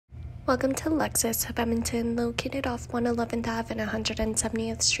Welcome to Lexus of Edmonton, located off 111th Ave and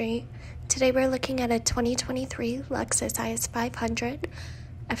 170th Street. Today we're looking at a 2023 Lexus IS 500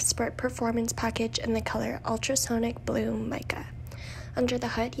 F-Sport Performance Package in the color Ultrasonic Blue Mica. Under the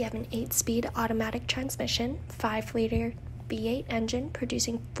hood, you have an 8-speed automatic transmission, 5-liter V8 engine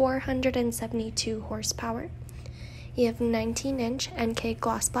producing 472 horsepower. You have 19-inch NK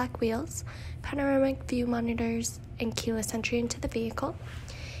gloss black wheels, panoramic view monitors, and keyless entry into the vehicle.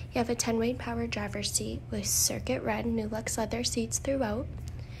 You have a 10-way power driver's seat with circuit red New Lux leather seats throughout.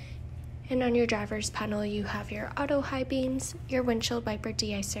 And on your driver's panel, you have your auto high beams, your windshield wiper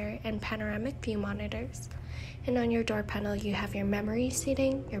deicer, and panoramic view monitors. And on your door panel, you have your memory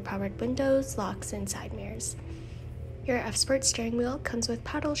seating, your powered windows, locks, and side mirrors. Your F-Sport steering wheel comes with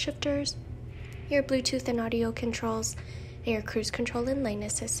paddle shifters, your Bluetooth and audio controls, and your cruise control and lane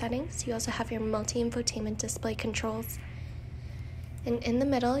assist settings. You also have your multi-infotainment display controls. And in the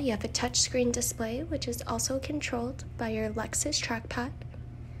middle, you have a touchscreen display, which is also controlled by your Lexus trackpad.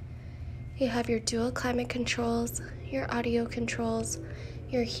 You have your dual climate controls, your audio controls,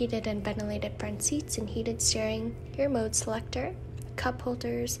 your heated and ventilated front seats and heated steering, your mode selector, cup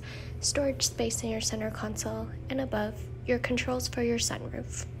holders, storage space in your center console, and above, your controls for your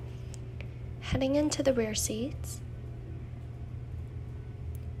sunroof. Heading into the rear seats,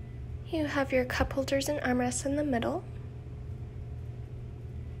 you have your cup holders and armrests in the middle.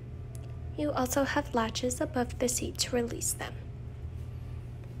 You also have latches above the seat to release them.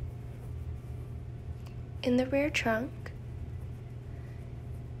 In the rear trunk,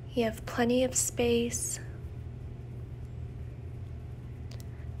 you have plenty of space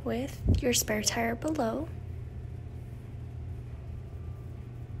with your spare tire below.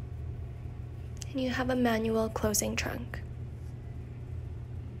 And you have a manual closing trunk.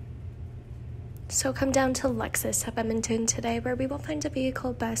 So come down to Lexus of Edmonton today, where we will find a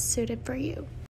vehicle best suited for you.